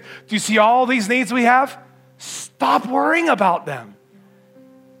chapter 6, do you see all these needs we have? Stop worrying about them.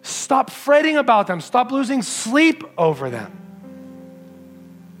 Stop fretting about them. Stop losing sleep over them.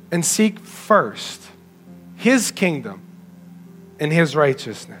 And seek first his kingdom and his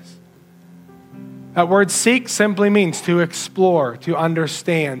righteousness. That word seek simply means to explore, to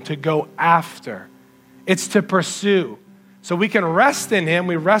understand, to go after. It's to pursue. So we can rest in him.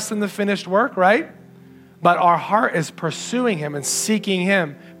 We rest in the finished work, right? but our heart is pursuing him and seeking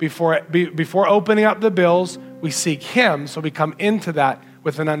him before opening up the bills. We seek him, so we come into that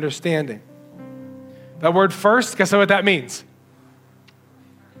with an understanding. That word first, guess what that means?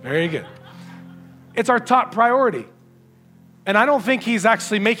 Very good. It's our top priority. And I don't think he's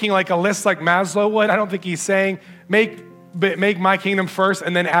actually making like a list like Maslow would. I don't think he's saying, make my kingdom first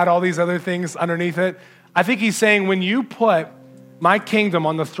and then add all these other things underneath it. I think he's saying, when you put my kingdom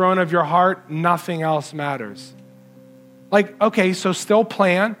on the throne of your heart, nothing else matters. Like, okay, so still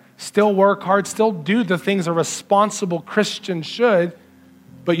plan, still work hard, still do the things a responsible Christian should,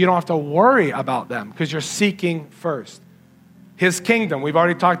 but you don't have to worry about them because you're seeking first. His kingdom, we've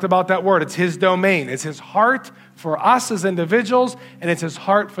already talked about that word. It's his domain. It's his heart for us as individuals, and it's his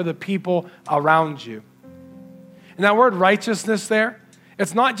heart for the people around you. And that word righteousness there,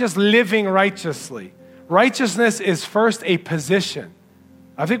 it's not just living righteously. Righteousness is first a position.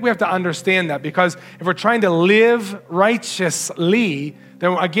 I think we have to understand that, because if we're trying to live righteously,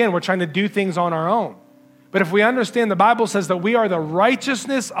 then again, we're trying to do things on our own. But if we understand the Bible says that we are the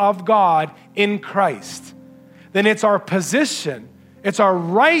righteousness of God in Christ, then it's our position, it's our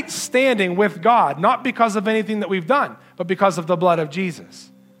right standing with God, not because of anything that we've done, but because of the blood of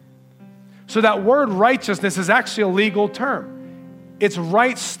Jesus. So that word righteousness is actually a legal term. It's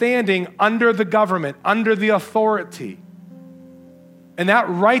right standing under the government, under the authority. And that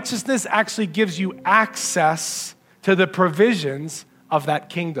righteousness actually gives you access to the provisions of that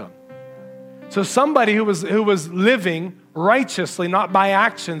kingdom. So somebody who was living righteously, not by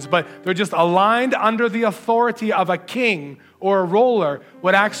actions, but they're just aligned under the authority of a king or a ruler,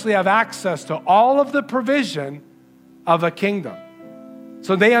 would actually have access to all of the provision of a kingdom.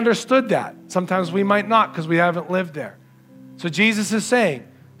 So they understood that. Sometimes we might not, because we haven't lived there. So Jesus is saying,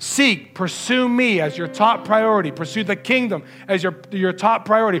 seek, pursue me as your top priority. Pursue the kingdom as your top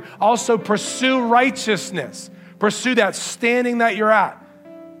priority. Also pursue righteousness. Pursue that standing that you're at.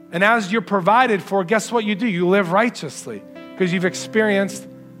 And as you're provided for, guess what you do? You live righteously because you've experienced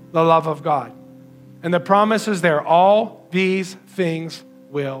the love of God. And the promise is there, all these things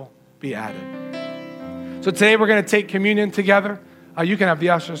will be added. So today we're going to take communion together. You can have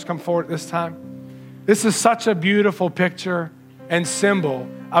the ushers come forward this time. This is such a beautiful picture and symbol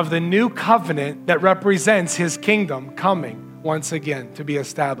of the new covenant that represents his kingdom coming once again to be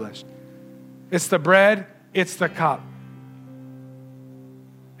established. It's the bread, it's the cup.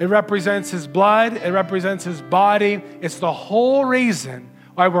 It represents his blood, it represents his body. It's the whole reason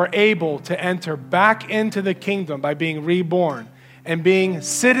why we're able to enter back into the kingdom by being reborn and being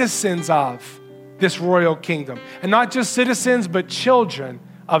citizens of this royal kingdom. And not just citizens, but children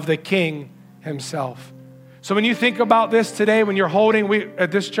of the King himself. So when you think about this today, when you're holding,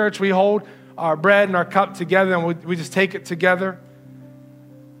 at this church, we hold our bread and our cup together and we just take it together.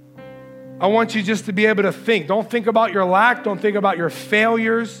 I want you just to be able to think. Don't think about your lack. Don't think about your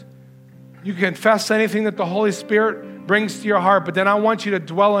failures. You can confess anything that the Holy Spirit brings to your heart, but then I want you to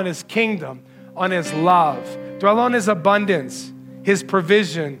dwell on his kingdom, on his love. Dwell on his abundance, his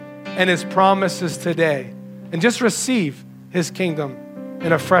provision, and his promises today. And just receive his kingdom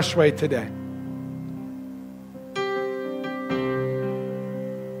in a fresh way today.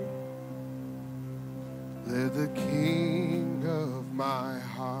 Let the King of my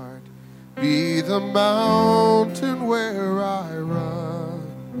heart be the mountain where I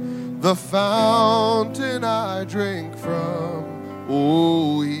run, the fountain I drink from.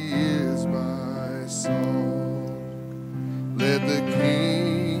 Oh, he is my song. Let the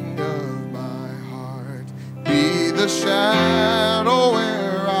King of my heart be the shadow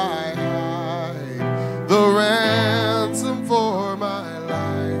where I hide, the ransom for my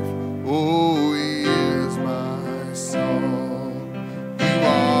life. Oh, he is my song. You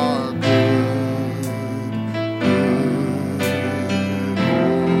are good, good.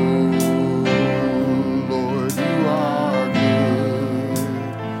 Oh, Lord, you are good, good.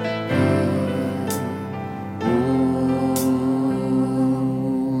 Oh,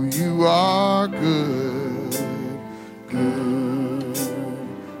 you are good, good.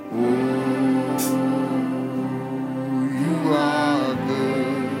 Oh, you are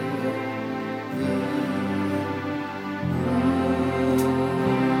good, good.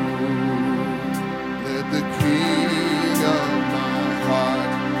 Let the King of my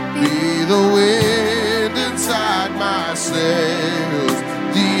heart be the wind inside my sails,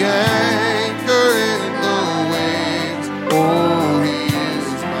 the anchor in the waves. Oh, he is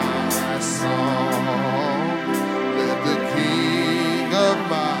my song. Let the King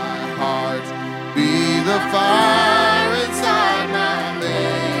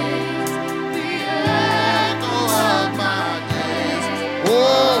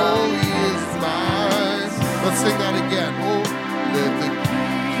Let's sing that again. Oh, let the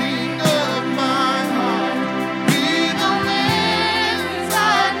King of my heart be the wind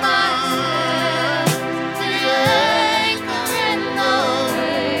inside my heart, the anchor in the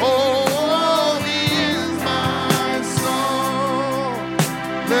waves. Oh, he is my song.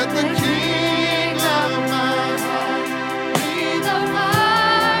 Let the King of my heart be the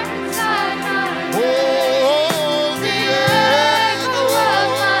fire inside my heart. Oh, the echo of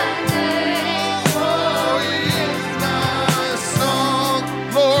my days. Oh, he is my song.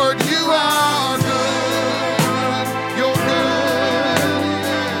 Lord, you are good. You're good.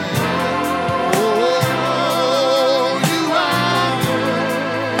 Oh, you are good.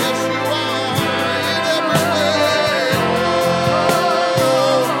 Yes, you are in every way.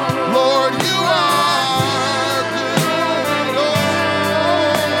 Lord, you are good.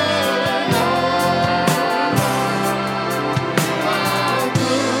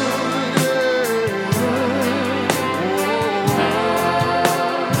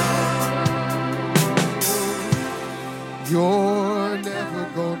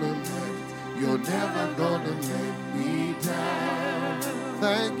 You're never gonna let me down.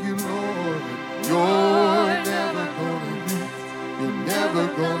 Thank you, Lord. You're never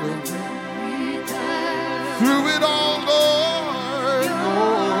gonna let me down. Through it all, Lord,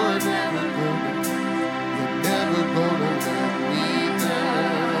 you're never gonna let me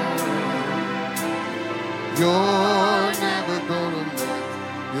down. You're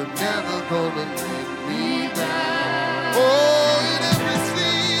never gonna let me down. Oh, in every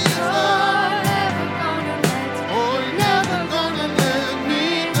season. Oh, you're never gonna let me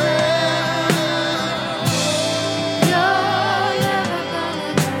down.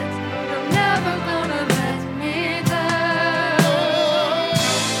 Never gonna let me down.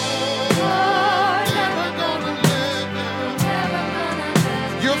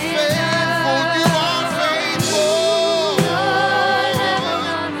 You're faithful, you are faithful.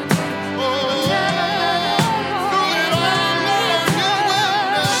 Through it all, Lord, you will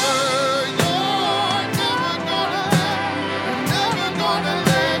never gonna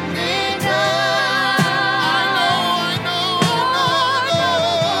let me down. I know.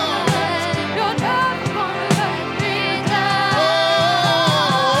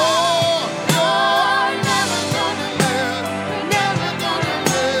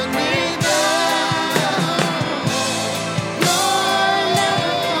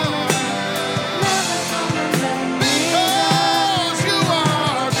 Because you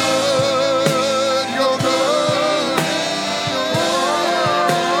are good, you're good.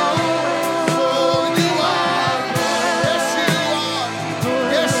 Oh, you are. Yes, you are.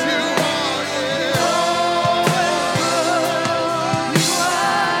 Yes, you are.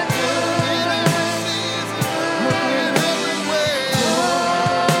 In every season, in every way.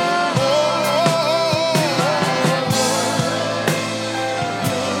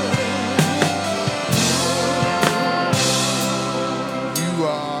 You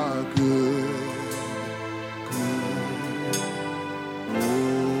are good, good.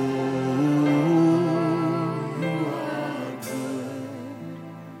 Oh, you are good.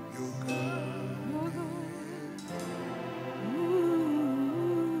 You're good.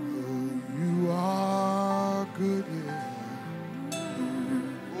 You are good.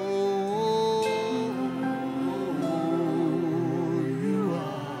 Oh, you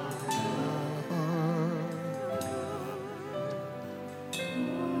are.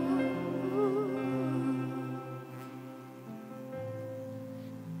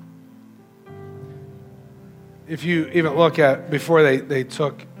 If you even look at before they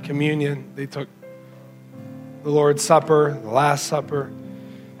took communion, they took the Lord's Supper, the Last Supper.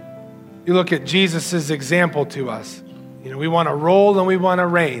 You look at Jesus' example to us. You know, we want to rule and we want to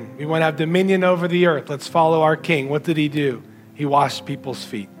reign. We want to have dominion over the earth. Let's follow our King. What did he do? He washed people's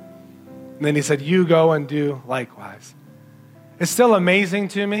feet. And then he said, you go and do likewise. It's still amazing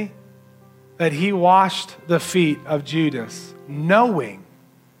to me that he washed the feet of Judas, knowing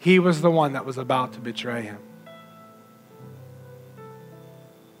he was the one that was about to betray him.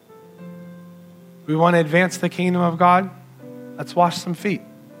 We want to advance the kingdom of God? Let's wash some feet.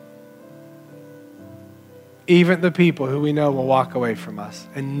 Even the people who we know will walk away from us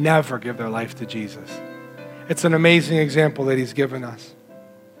and never give their life to Jesus. It's an amazing example that he's given us.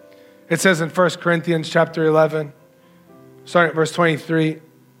 It says in 1 Corinthians chapter 11, starting at verse 23, it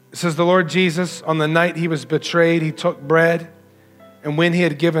says, the Lord Jesus, on the night he was betrayed, he took bread, and when he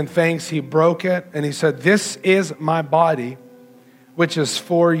had given thanks, he broke it, and he said, this is my body, which is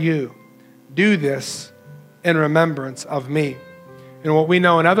for you. Do this in remembrance of me. And what we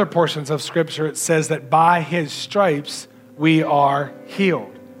know in other portions of Scripture, it says that by his stripes we are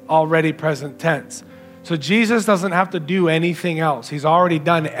healed, already present tense. So Jesus doesn't have to do anything else. He's already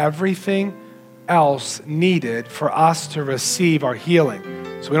done everything else needed for us to receive our healing.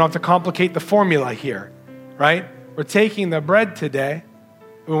 So we don't have to complicate the formula here, right? We're taking the bread today,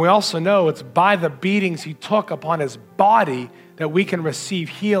 and we also know it's by the beatings he took upon his body that we can receive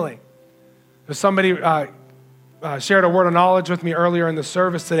healing. There's somebody shared a word of knowledge with me earlier in the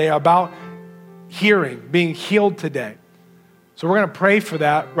service today about hearing, being healed today. So we're going to pray for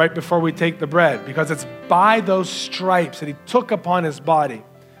that right before we take the bread, because it's by those stripes that he took upon his body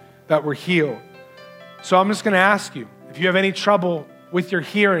that we're healed. So I'm just going to ask you, if you have any trouble with your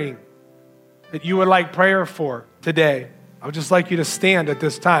hearing that you would like prayer for today, I would just like you to stand at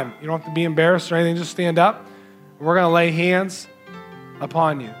this time. You don't have to be embarrassed or anything, just stand up. We're going to lay hands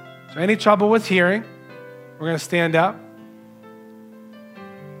upon you. So any trouble with hearing, we're going to stand up.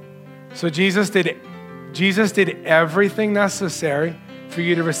 So Jesus did everything necessary for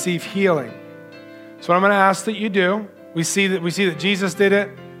you to receive healing. So what I'm going to ask that you do, we see that Jesus did it,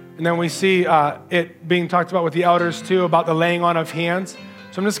 and then we see it being talked about with the elders too, about the laying on of hands.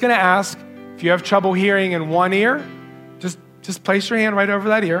 So I'm just going to ask, if you have trouble hearing in one ear, just place your hand right over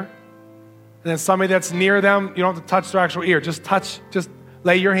that ear. And then somebody that's near them, you don't have to touch their actual ear. Just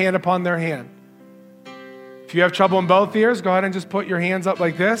lay your hand upon their hand. If you have trouble in both ears, go ahead and just put your hands up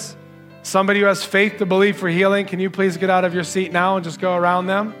like this. Somebody who has faith to believe for healing, can you please get out of your seat now and just go around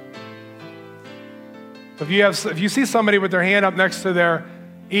them? If you see somebody with their hand up next to their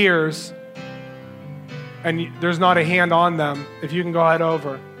ears and there's not a hand on them, if you can go ahead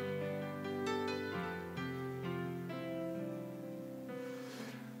over.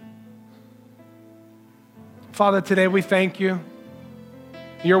 Father, today we thank you.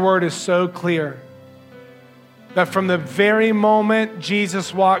 Your word is so clear that from the very moment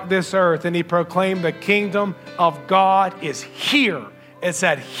Jesus walked this earth and he proclaimed the kingdom of God is here, it's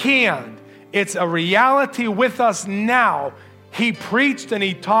at hand, it's a reality with us now. He preached and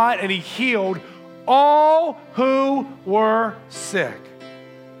he taught and he healed all who were sick.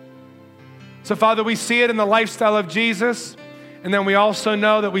 So Father, we see it in the lifestyle of Jesus, and then we also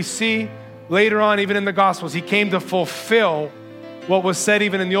know that we see later on, even in the Gospels, he came to fulfill what was said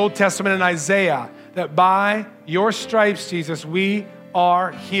even in the Old Testament in Isaiah, that by your stripes, Jesus, we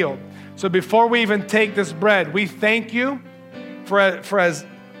are healed. So before we even take this bread, we thank you for as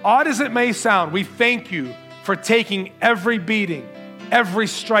odd as it may sound, we thank you for taking every beating, every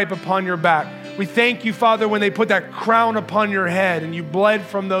stripe upon your back. We thank you, Father, when they put that crown upon your head and you bled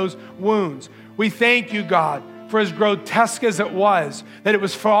from those wounds. We thank you, God, for as grotesque as it was, that it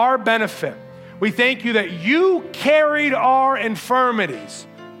was for our benefit. We thank you that you carried our infirmities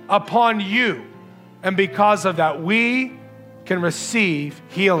upon you. And because of that, we can receive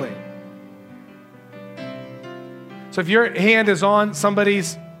healing. So if your hand is on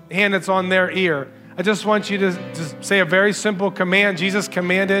somebody's hand that's on their ear, I just want you to say a very simple command. Jesus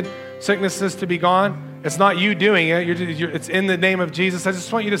commanded sicknesses to be gone. It's not you doing it. It's in the name of Jesus. I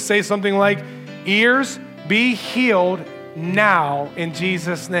just want you to say something like, ears, be healed now in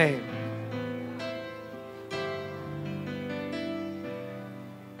Jesus' name.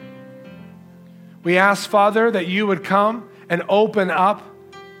 We ask, Father, that you would come and open up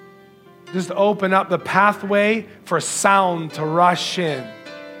the pathway for sound to rush in.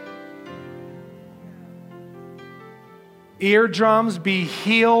 Eardrums be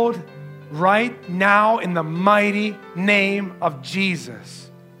healed right now in the mighty name of Jesus.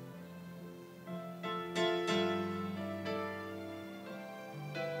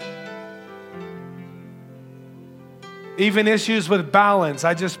 Even issues with balance,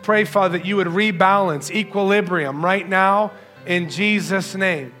 I just pray, Father, that you would rebalance, equilibrium right now in Jesus'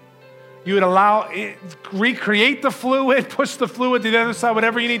 name. You would allow it, recreate the fluid, push the fluid to the other side,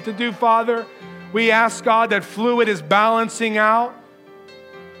 whatever you need to do, Father. We ask, God, that fluid is balancing out,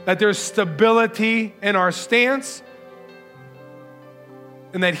 that there's stability in our stance,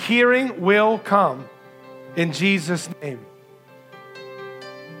 and that hearing will come in Jesus' name.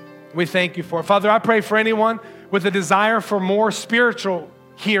 We thank you for it. Father, I pray for anyone with a desire for more spiritual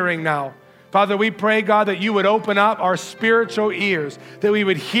hearing now. Father, we pray, God, that you would open up our spiritual ears, that we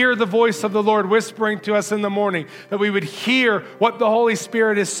would hear the voice of the Lord whispering to us in the morning, that we would hear what the Holy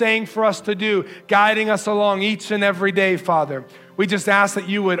Spirit is saying for us to do, guiding us along each and every day, Father. We just ask that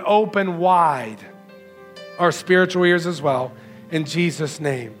you would open wide our spiritual ears as well. In Jesus'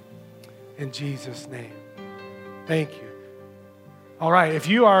 name. In Jesus' name. Thank you. All right, if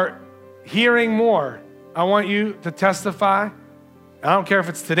you are hearing more, I want you to testify. I don't care if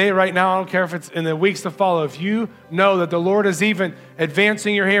it's today, right now. I don't care if it's in the weeks to follow. If you know that the Lord is even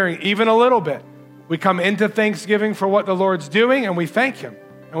advancing your hearing, even a little bit, we come into Thanksgiving for what the Lord's doing, and we thank Him.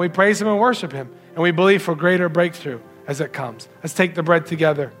 and we praise him and worship him. And we believe for greater breakthrough as it comes. Let's take the bread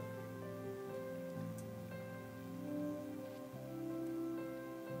together.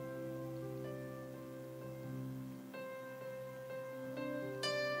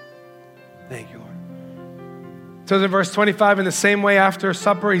 Thank you, Lord. It says in verse 25, in the same way after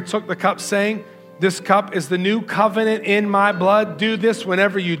supper, he took the cup saying, this cup is the new covenant in my blood. Do this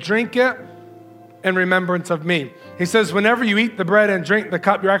whenever you drink it in remembrance of me. He says, whenever you eat the bread and drink the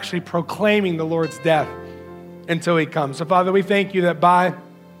cup, you're actually proclaiming the Lord's death until he comes. So Father, we thank you that by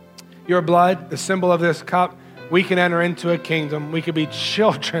your blood, the symbol of this cup, we can enter into a kingdom. We can be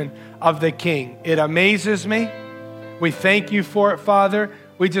children of the King. It amazes me. We thank you for it, Father.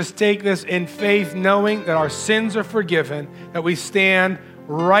 We just take this in faith, knowing that our sins are forgiven, that we stand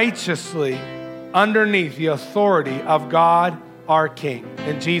righteously underneath the authority of God, our King.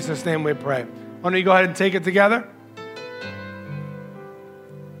 In Jesus' name we pray. Why don't you go ahead and take it together?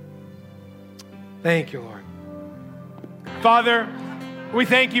 Thank you, Lord. Father, we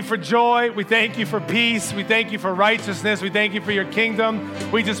thank you for joy. We thank you for peace. We thank you for righteousness. We thank you for your kingdom.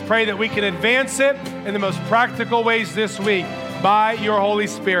 We just pray that we can advance it in the most practical ways this week by your Holy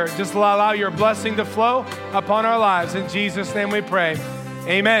Spirit. Just allow your blessing to flow upon our lives. In Jesus' name we pray.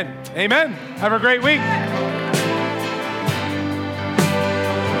 Amen. Amen. Have a great week.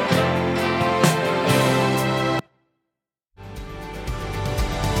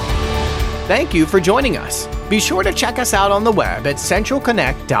 Thank you for joining us. Be sure to check us out on the web at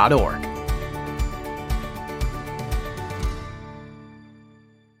centralconnect.org.